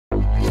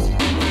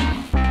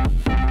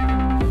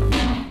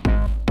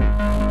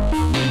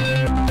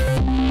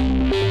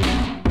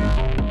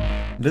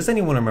Does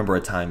anyone remember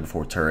a time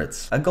before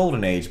turrets? A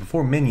golden age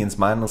before minions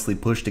mindlessly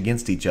pushed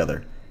against each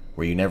other,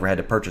 where you never had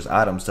to purchase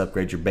items to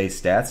upgrade your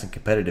base stats and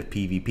competitive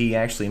PvP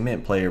actually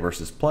meant player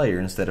versus player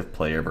instead of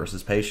player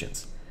versus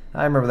patience.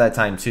 I remember that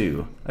time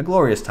too. A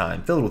glorious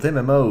time, filled with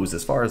MMOs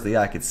as far as the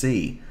eye could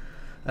see.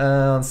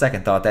 On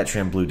second thought, that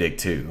trend blew dick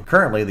too.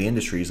 Currently, the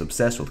industry is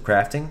obsessed with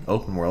crafting,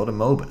 open world, and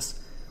MOBAs,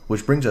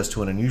 which brings us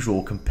to an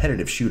unusual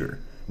competitive shooter.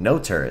 No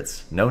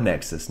turrets, no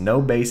nexus,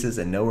 no bases,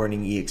 and no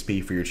earning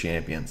EXP for your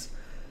champions.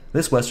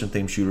 This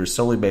Western-themed shooter is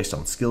solely based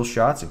on skill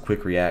shots and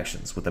quick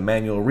reactions. With a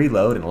manual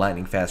reload and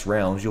lightning-fast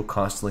rounds, you'll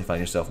constantly find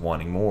yourself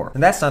wanting more.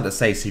 And that's not to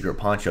say Secret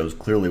Ponchos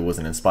clearly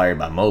wasn't inspired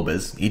by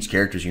MOBAs. Each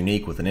character is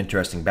unique with an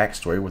interesting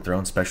backstory with their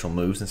own special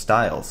moves and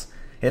styles.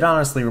 It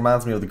honestly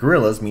reminds me of the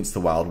Gorillas meets the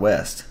Wild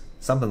West.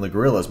 Something the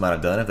Gorillas might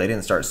have done if they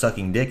didn't start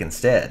sucking dick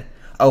instead.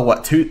 Oh,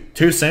 what,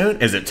 too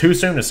soon? Is it too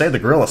soon to say the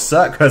Gorillas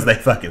suck? Because they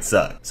fucking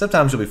suck.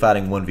 Sometimes you'll be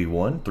fighting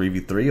 1v1,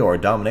 3v3, or a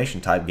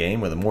domination type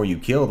game where the more you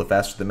kill, the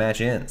faster the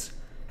match ends.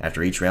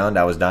 After each round,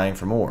 I was dying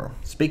for more.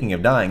 Speaking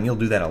of dying, you'll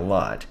do that a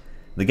lot.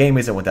 The game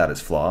isn't without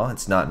its flaw,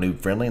 it's not noob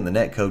friendly, and the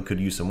netcode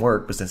could use some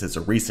work, but since it's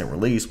a recent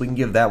release, we can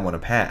give that one a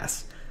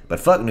pass. But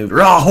fuck noob,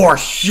 raw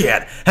horse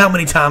shit! How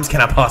many times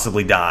can I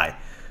possibly die?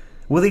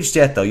 With each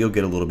death though, you'll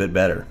get a little bit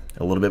better,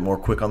 a little bit more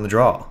quick on the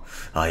draw.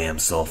 I am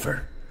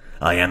Sulfur.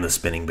 I am the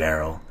spinning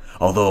barrel.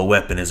 Although a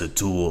weapon is a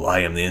tool, I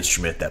am the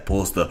instrument that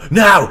pulls the—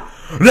 No!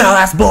 No,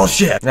 that's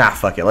bullshit! Nah,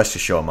 fuck it, let's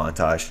just show a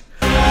montage.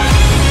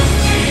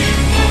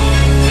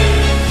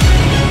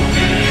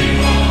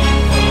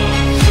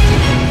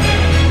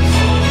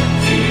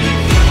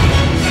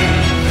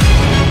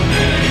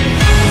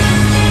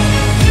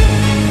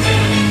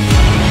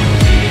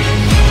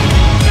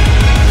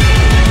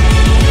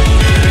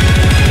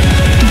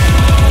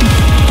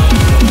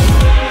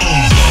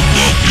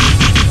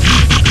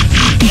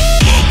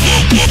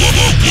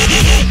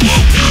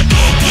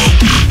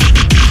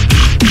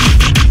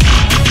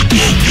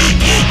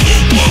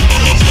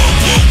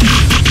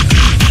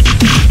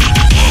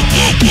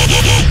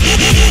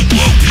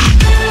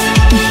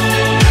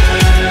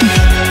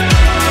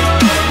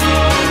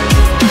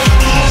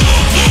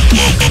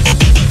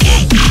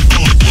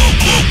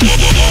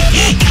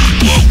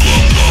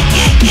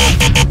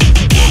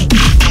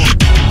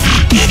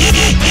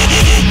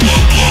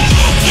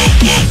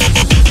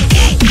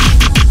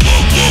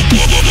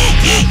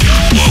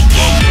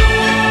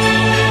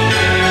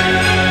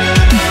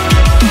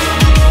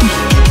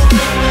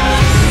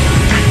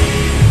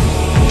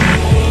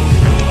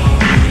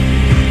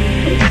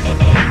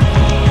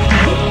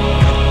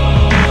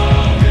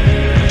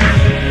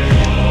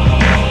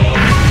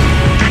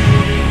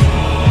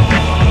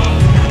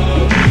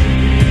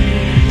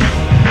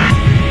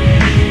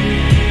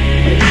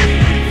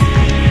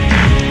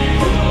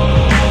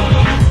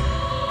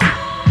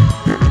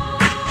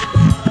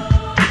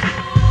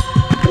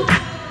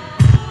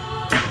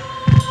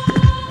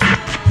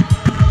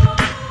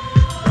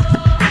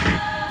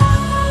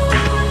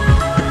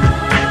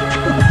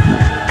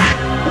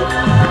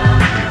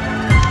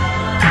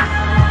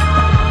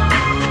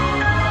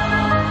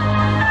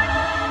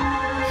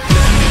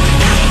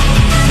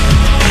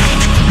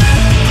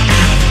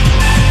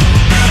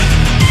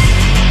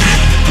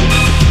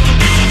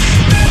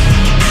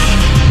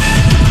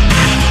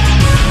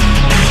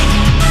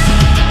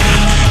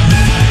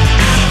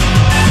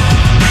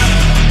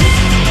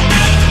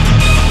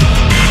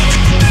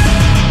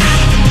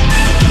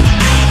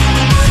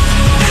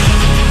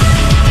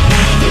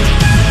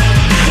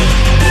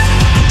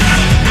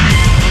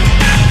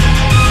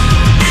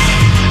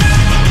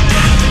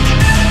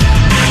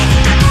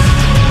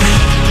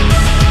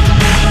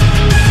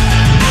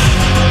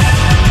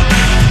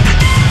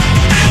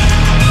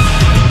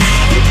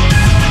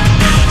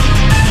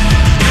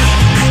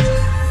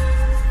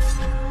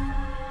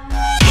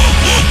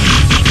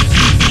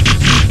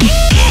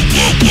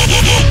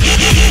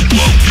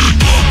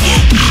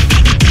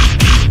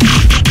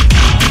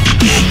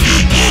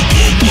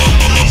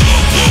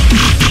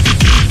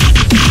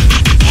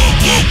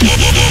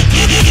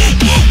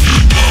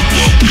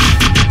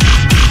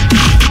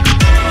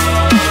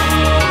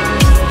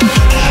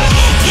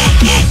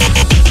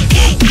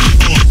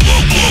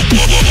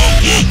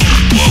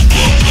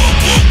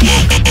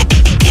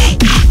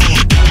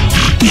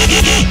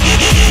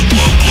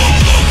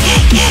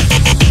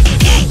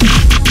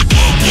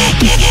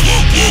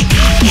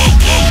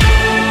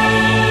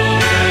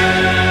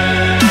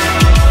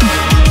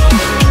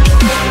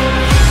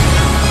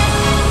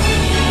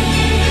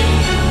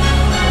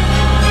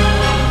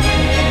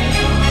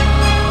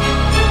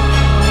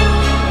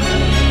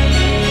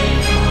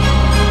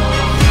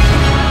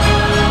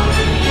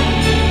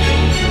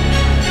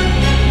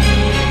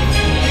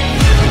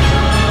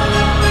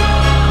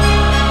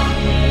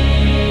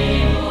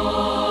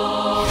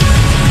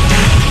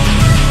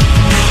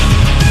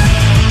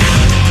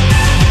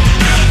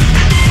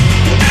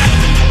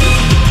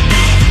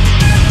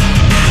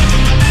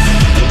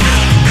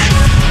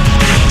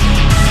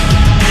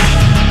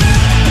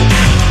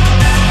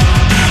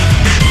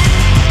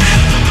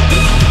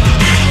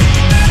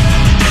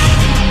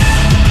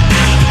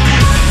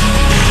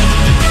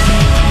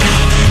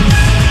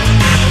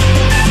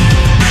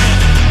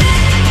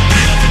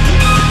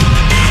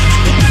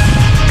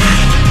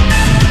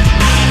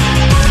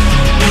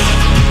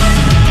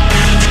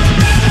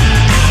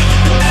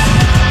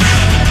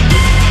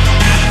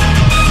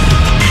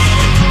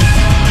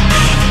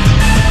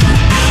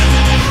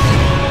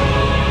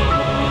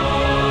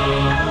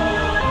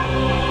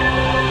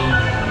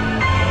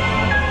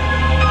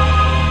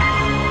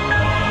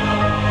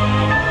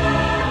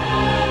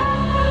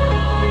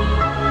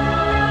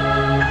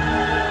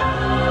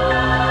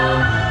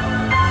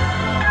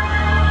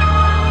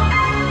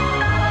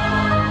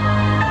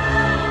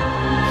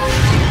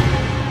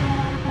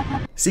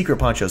 Secret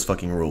Ponchos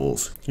fucking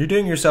rules. You're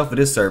doing yourself a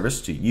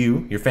disservice to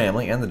you, your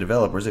family, and the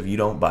developers if you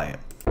don't buy it.